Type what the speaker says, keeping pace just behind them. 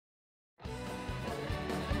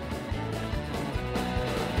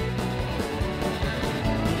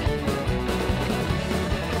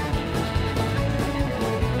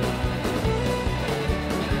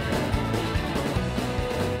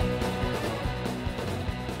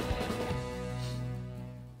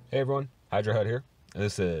Hey everyone, Hydra here.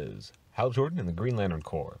 This is Hal Jordan and the Green Lantern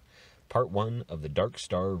Corps, Part 1 of the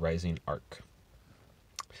DARKSTAR Rising arc.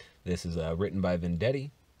 This is written by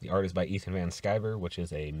Vendetti. The art is by Ethan Van Sciver, which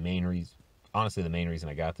is honestly the main reason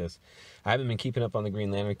I got this. I haven't been keeping up on the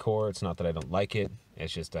Green Lantern Corps. It's not that I don't like it.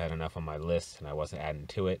 It's just I had enough on my list and I wasn't adding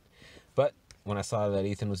to it. But when I saw that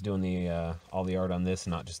Ethan was doing all the art on this,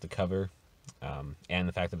 not just the cover, and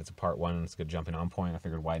the fact that it's a Part 1 and it's a good jumping on point, I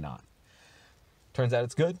figured why not. Turns out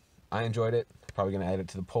it's good. I enjoyed it. Probably going to add it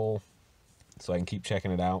to the poll so I can keep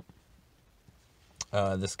checking it out.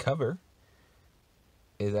 This cover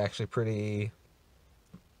is actually pretty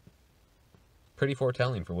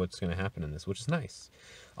foretelling for what's going to happen in this, which is nice.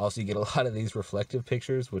 Also, you get a lot of these reflective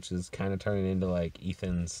pictures, which is kind of turning into like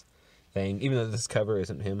Ethan's thing. Even though this cover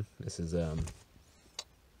isn't him, this is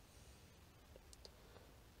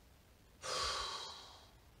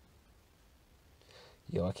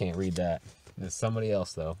yo, I can't read that. There's somebody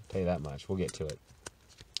else, though. I'll tell you that much. We'll get to it.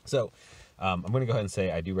 So, I'm going to go ahead and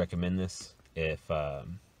say I do recommend this. If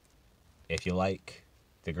you like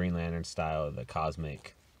the Green Lantern style, the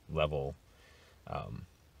cosmic level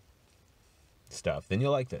stuff, then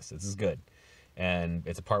you'll like this. This is good. And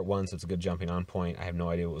it's a Part 1, so it's a good jumping on point. I have no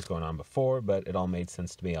idea what was going on before, but it all made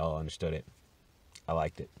sense to me. I all understood it. I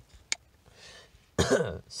liked it.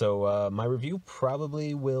 So my review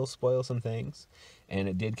probably will spoil some things, and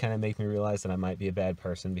it did kind of make me realize that I might be a bad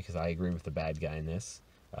person because I agree with the bad guy in this.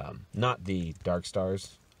 Not the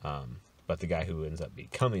DARKSTARS, but the guy who ends up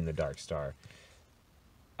becoming the DARKSTAR.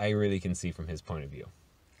 I really can see from his point of view,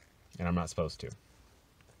 and I'm not supposed to.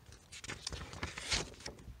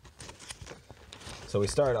 So we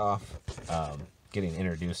start off getting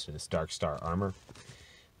introduced to this DARKSTAR armor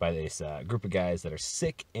by this group of guys that are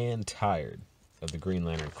sick and tired of the Green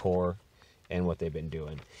Lantern Corps and what they've been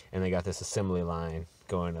doing. And they got this assembly line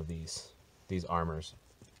going of these armors.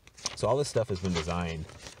 So all this stuff has been designed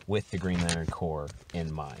with the Green Lantern Corps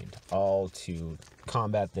in mind, all to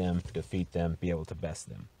combat them, defeat them, be able to best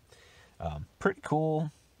them. Pretty cool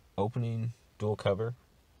opening dual cover.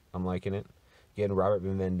 I'm liking it. Again, Robert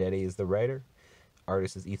Vendetti is the writer.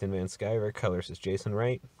 Artist is Ethan Van Sciver. Colorist is Jason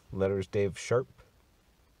Wright. Letters Dave Sharp.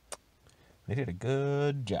 They did a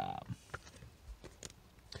good job.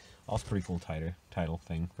 Also pretty cool title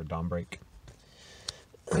thing for Dawnbreak.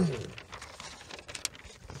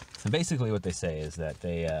 So basically what they say is that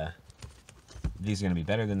these are going to be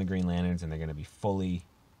better than the Green Lanterns, and they're going to be fully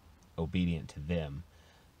obedient to them.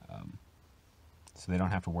 So they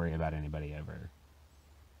don't have to worry about anybody ever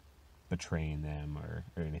betraying them or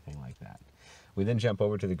anything like that. We then jump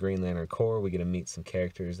over to the Green Lantern Corps. We get to meet some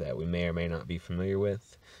characters that we may or may not be familiar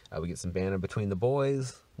with. We get some banter between the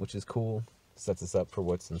boys, which is cool. Sets us up for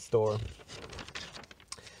what's in store.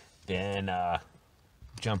 Then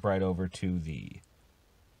jump right over to the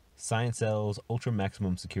Science Cell's Ultra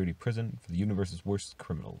Maximum Security Prison for the universe's worst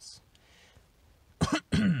criminals.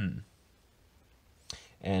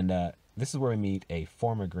 And this is where we meet a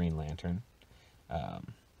former Green Lantern.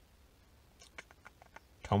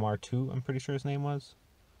 Tomar-tu, I'm pretty sure his name was.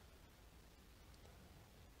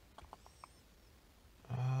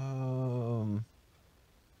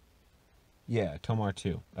 Yeah,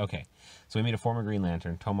 Tomar-tu. Okay. So we meet a former Green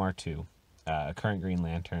Lantern, Tomar-tu. A current Green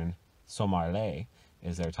Lantern, Somar-le,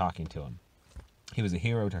 is there talking to him. He was a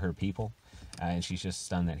hero to her people, and she's just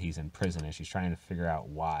stunned that he's in prison, and she's trying to figure out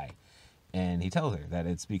why. And he tells her that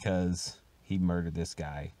it's because he murdered this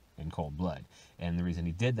guy in cold blood. And the reason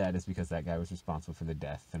he did that is because that guy was responsible for the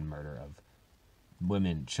death and murder of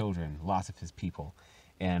women, children, lots of his people.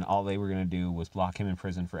 And all they were going to do was lock him in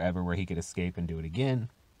prison forever where he could escape and do it again.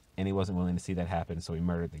 And he wasn't willing to see that happen, so he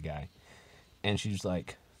murdered the guy. And she's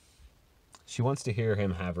like, she wants to hear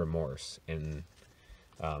him have remorse. And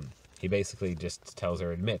he basically just tells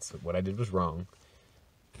her, admits that what I did was wrong,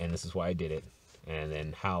 and this is why I did it. And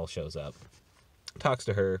then Hal shows up, talks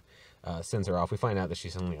to her, sends her off. We find out that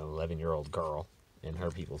she's only an 11-year-old girl in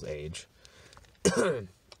her people's age. And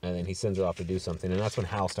then he sends her off to do something, and that's when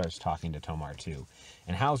Hal starts talking to Tomar-tu.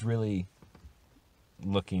 And Hal's really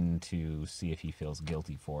looking to see if he feels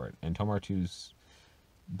guilty for it. And Tomar-tu's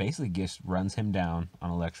basically just runs him down on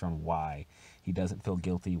a lecture on why he doesn't feel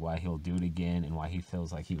guilty, why he'll do it again, and why he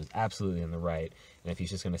feels like he was absolutely in the right. And if he's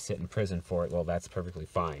just going to sit in prison for it, well, that's perfectly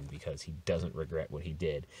fine, because he doesn't regret what he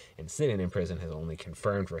did. And sitting in prison has only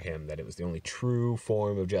confirmed for him that it was the only true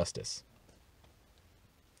form of justice.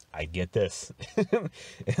 I get this.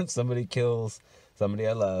 If somebody kills somebody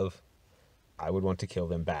I love, I would want to kill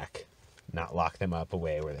them back, not lock them up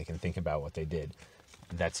away where they can think about what they did.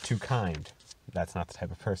 That's too kind. That's not the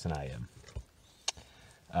type of person I am.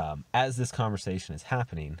 As this conversation is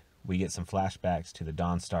happening, we get some flashbacks to the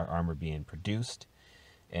DARKSTAR armor being produced,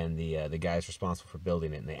 and the guys responsible for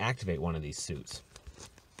building it, and they activate one of these suits.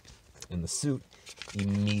 And the suit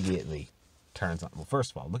immediately turns on. Well,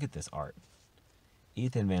 first of all, look at this art.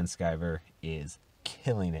 Ethan Van Sciver is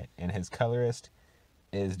killing it, and his colorist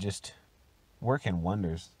is just working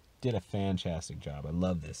wonders. Did a fantastic job. I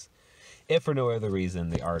love this. If for no other reason,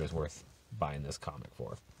 the art is worth buying this comic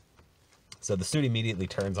for. So the suit immediately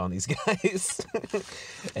turns on these guys,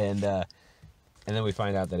 and then we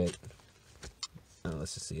find out that it.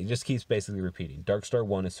 Let's just see. It just keeps basically repeating. DARKSTAR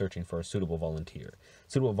 1 is searching for a suitable volunteer.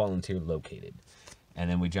 Suitable volunteer located. And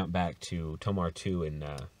then we jump back to Tomar-tu and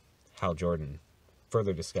Hal Jordan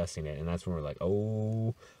further discussing it. And that's when we're like,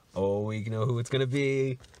 oh, we know who it's going to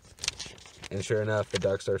be. And sure enough, the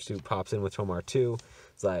DARKSTAR suit pops in with Tomar-tu.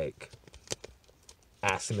 It's like,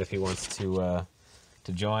 asks him if he wants to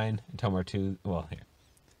join. And Tomar-tu, well, here.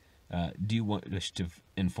 Do you wish to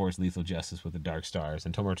enforce lethal justice with the DARKSTARS?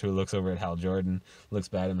 And Tomar-tu looks over at Hal Jordan, looks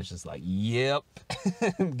back at him, and is just like, yep.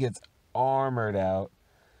 Gets armored out.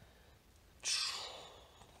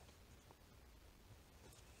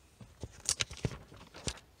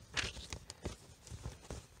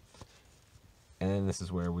 And then this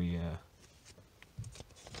is where we,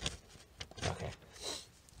 okay.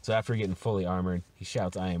 So after getting fully armored, he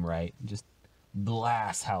shouts, "I am right," and just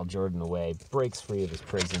blasts Hal Jordan away, breaks free of his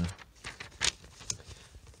prison.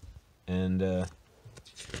 And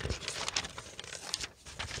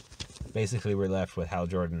basically we're left with Hal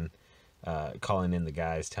Jordan calling in the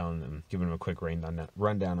guys, telling them, giving them a quick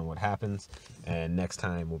rundown on what happens. And next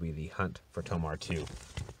time will be the hunt for Tomar-tu.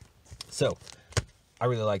 So, I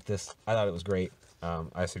really like this. I thought it was great.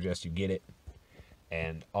 I suggest you get it.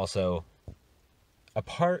 And also,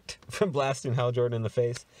 apart from blasting Hal Jordan in the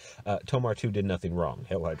face, Tomar-tu did nothing wrong.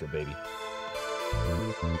 Hail Hydra, baby.